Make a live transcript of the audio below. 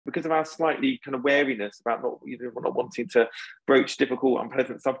because of our slightly kind of wariness about not wanting to broach difficult,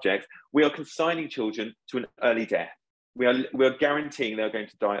 unpleasant subjects, we are consigning children to an early death. We are guaranteeing they're going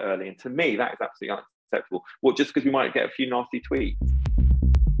to die early. And to me, that is absolutely unacceptable. Well, just because we might get a few nasty tweets.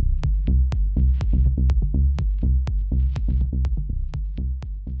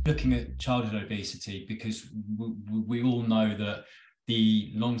 Looking at childhood obesity, because we all know that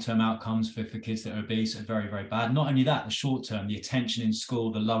the long-term outcomes for kids that are obese are very, very bad. Not only that, the short-term, the attention in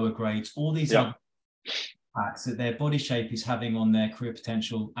school, the lower grades, all these other impacts that their body shape is having on their career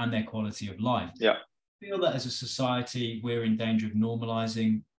potential and their quality of life. Yeah. I feel that as a society, we're in danger of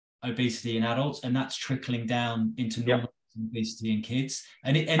normalizing obesity in adults, and that's trickling down into normalizing obesity in kids.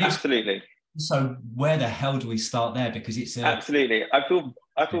 And absolutely. So where the hell do we start there? Because it's absolutely. I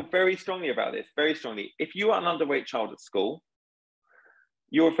feel very strongly about this, very strongly. If you are an underweight child at school,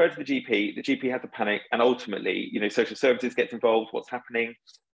 you're referred to the GP has a panic, and ultimately, social services gets involved. What's happening?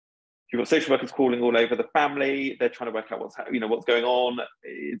 You've got social workers calling all over the family. They're trying to work out what's going on.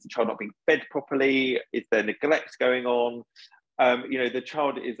 Is the child not being fed properly? Is there neglect going on? The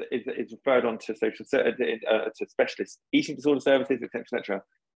child is referred on to to specialist eating disorder services, etc., etc.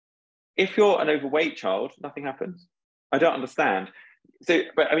 If you're an overweight child, nothing happens. I don't understand. So,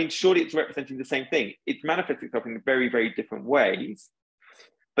 but I mean, surely it's representing the same thing. It's manifesting itself in very, very different ways,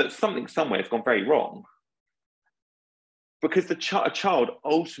 but something somewhere has gone very wrong. Because a child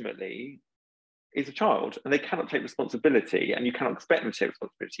ultimately is a child, and they cannot take responsibility, and you cannot expect them to take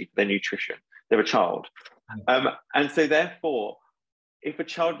responsibility for their nutrition. They're a child. And so therefore, if a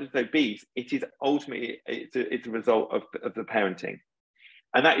child is obese, it is ultimately, it's a result of the parenting.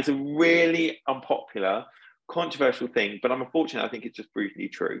 And that is a really unpopular, controversial thing, but I'm unfortunate, I think it's just brutally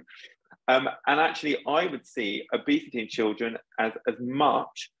true. And actually, I would see obesity in children as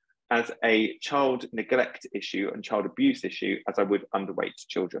much as a child neglect issue and child abuse issue as I would underweight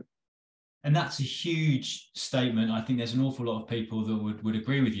children. And that's a huge statement. I think there's an awful lot of people that would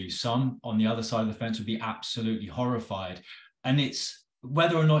agree with you. Some on the other side of the fence would be absolutely horrified. And it's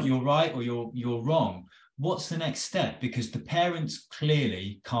whether or not you're right or you're wrong. What's the next step? Because the parents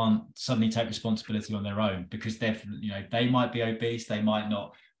clearly can't suddenly take responsibility on their own, because they might be obese, they might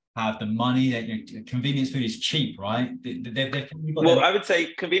not have the money. Convenience food is cheap, right? I would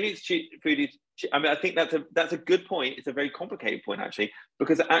say convenience food is cheap. I mean, I think that's a good point. It's a very complicated point, actually,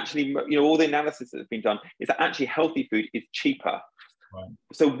 because actually, all the analysis that's been done is that actually healthy food is cheaper. Right.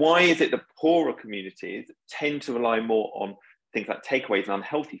 So why is it that poorer communities tend to rely more on things like takeaways and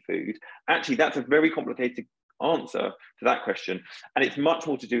unhealthy food? Actually, that's a very complicated answer to that question, and it's much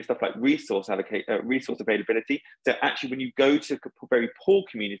more to do with stuff like resource availability. So actually, when you go to very poor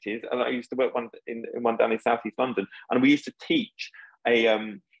communities, and I used to work one down in southeast London, and we used to teach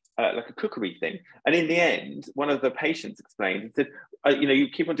like a cookery thing, and in the end, one of the patients explained and said, you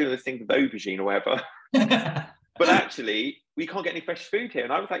keep on doing this thing with aubergine or whatever. But actually, we can't get any fresh food here.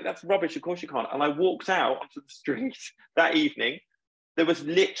 And I was like, that's rubbish. Of course you can't. And I walked out onto the street that evening. There was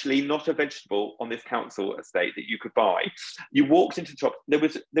literally not a vegetable on this council estate that you could buy. You walked into the shop. There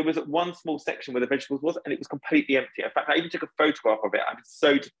was one small section where the vegetables was, and it was completely empty. In fact, I even took a photograph of it. I was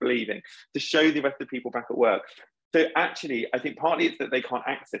so disbelieving to show the rest of the people back at work. So actually, I think partly it's that they can't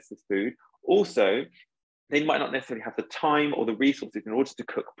access this food. Also, they might not necessarily have the time or the resources in order to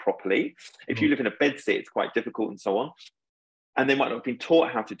cook properly. If you live in a bedsit, it's quite difficult and so on. And they might not have been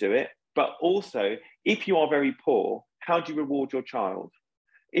taught how to do it. But also, if you are very poor, how do you reward your child?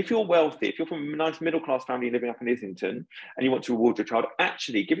 If you're wealthy, if you're from a nice middle-class family living up in Islington and you want to reward your child,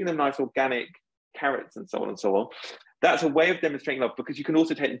 actually giving them nice organic carrots and so on, that's a way of demonstrating love, because you can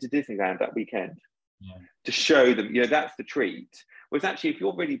also take them to Disneyland that weekend to show them, that's the treat. Whereas actually, if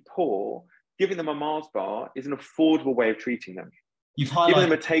you're really poor, giving them a Mars bar is an affordable way of treating them. Giving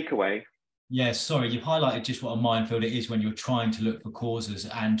them a takeaway. Yeah, sorry, you've highlighted just what a minefield it is when you're trying to look for causes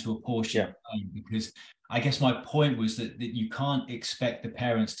and to apportion pain, because I guess my point was that you can't expect the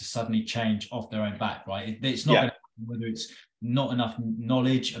parents to suddenly change off their own back, right? It's not going to happen, whether it's not enough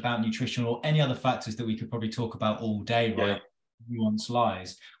knowledge about nutrition or any other factors that we could probably talk about all day, right? Nuance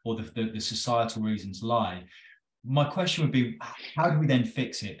lies, or the societal reasons lie. My question would be, how do we then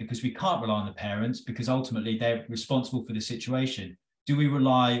fix it? Because we can't rely on the parents, because ultimately they're responsible for the situation. Do we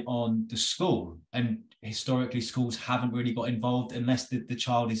rely on the school? And historically, schools haven't really got involved unless the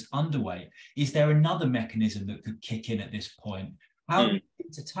child is underweight. Is there another mechanism that could kick in at this point? How do we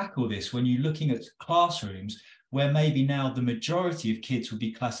need to tackle this when you're looking at classrooms where maybe now the majority of kids would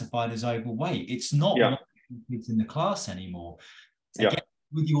be classified as overweight? It's not one of the kids in the class anymore. Again,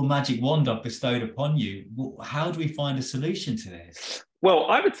 with your magic wand I've bestowed upon you, how do we find a solution to this? Well,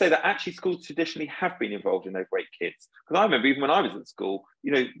 I would say that actually schools traditionally have been involved in overweight kids. Because I remember even when I was at school,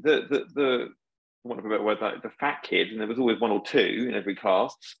 you know, the want of a better word, like the fat kid, and there was always one or two in every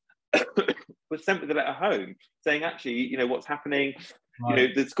class, was sent with a letter home saying, actually, you know, what's happening. Right. You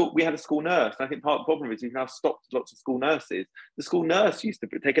know, the school, we had a school nurse. And I think part of the problem is we've now stopped lots of school nurses. The school nurse used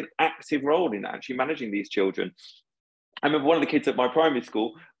to take an active role in actually managing these children. I remember one of the kids at my primary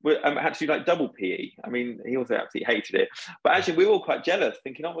school had to do like double PE. I mean, he also absolutely hated it. But actually, we were all quite jealous,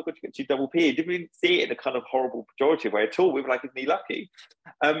 thinking, oh my God, you get to do double PE. Didn't really see it in a kind of horrible, pejorative way at all. We were like, isn't he lucky?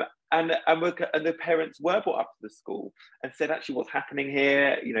 And the parents were brought up to the school and said, actually, what's happening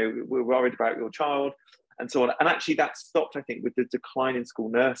here? You know, we're worried about your child and so on. And actually, that stopped, I think, with the decline in school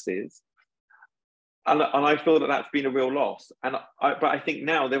nurses. And I feel that that's been a real loss. But I think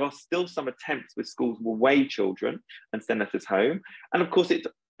now there are still some attempts with schools will weigh children and send letters home. And of course, it's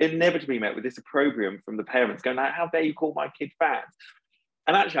inevitably met with this opprobrium from the parents going, how dare you call my kid fat?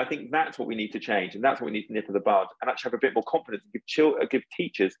 And actually, I think that's what we need to change. And that's what we need to nip in the bud and actually have a bit more confidence and give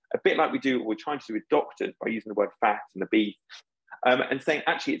teachers, a bit like we do, what we're trying to do with doctors by using the word fat and obese. And saying,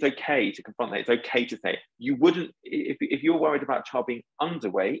 actually, it's okay to confront that. It's okay to say, you wouldn't, if you're worried about a child being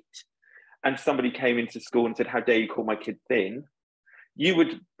underweight, and somebody came into school and said, how dare you call my kid thin, you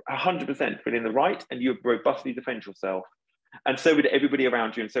would 100% feel in the right and you would robustly defend yourself. And so would everybody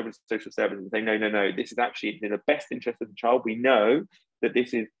around you, and so would social services, and say, no, this is actually in the best interest of the child. We know that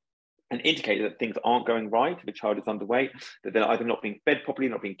this is an indicator that things aren't going right if a child is underweight, that they're either not being fed properly,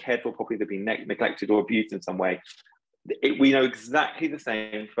 not being cared for properly, they're being neglected or abused in some way. We know exactly the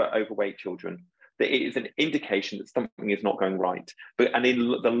same for overweight children. That it is an indication that something is not going right. And in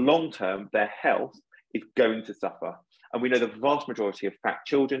the long term, their health is going to suffer. And we know the vast majority of fat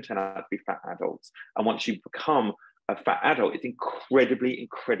children turn out to be fat adults. And once you become a fat adult, it's incredibly,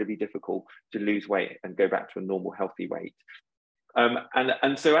 incredibly difficult to lose weight and go back to a normal, healthy weight.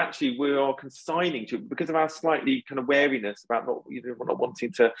 And so actually we are consigning to, because of our slightly kind of wariness about not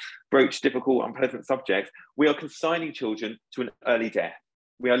wanting to broach difficult, unpleasant subjects, we are consigning children to an early death.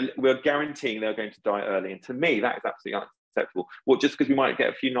 We are guaranteeing they're going to die early. And to me, that is absolutely unacceptable. Well, just because we might get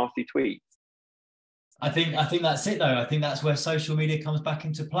a few nasty tweets. I think that's it, though. I think that's where social media comes back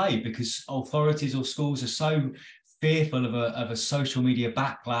into play, because authorities or schools are so fearful of a social media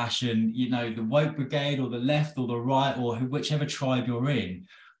backlash, and, you know, the woke brigade or the left or the right or whichever tribe you're in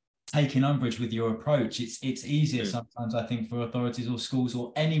taking umbrage with your approach. It's easier sometimes, I think, for authorities or schools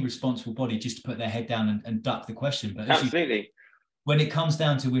or any responsible body just to put their head down and duck the question. But absolutely. When it comes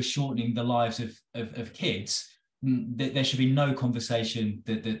down to we're shortening the lives of kids, there should be no conversation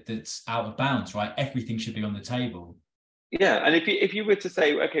that's out of bounds, right? Everything should be on the table. Yeah, and if you were to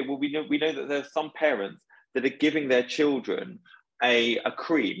say, okay, well, we know that there's some parents that are giving their children a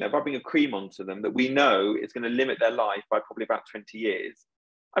cream, they're rubbing a cream onto them that we know is going to limit their life by probably about 20 years.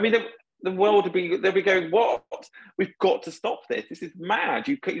 I mean, the world they'll be going, what? We've got to stop this. This is mad.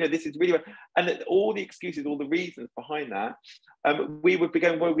 You know, this is really, and all the excuses, all the reasons behind that, we would be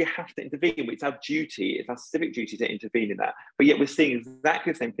going, well, we have to intervene. It's our duty. It's our civic duty to intervene in that. But yet we're seeing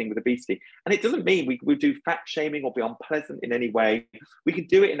exactly the same thing with obesity. And it doesn't mean we do fat shaming or be unpleasant in any way. We can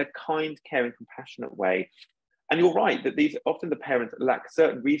do it in a kind, caring, compassionate way. And you're right that often the parents lack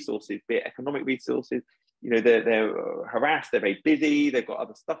certain resources, be it economic resources. You know, they're harassed, they're very busy, they've got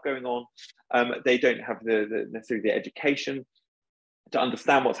other stuff going on. They don't have necessarily the education to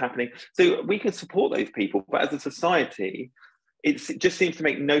understand what's happening. So we can support those people, but as a society, it just seems to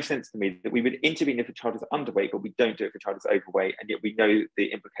make no sense to me that we would intervene if a child is underweight, but we don't do it if a child is overweight, and yet we know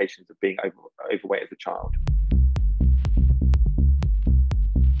the implications of being overweight as a child.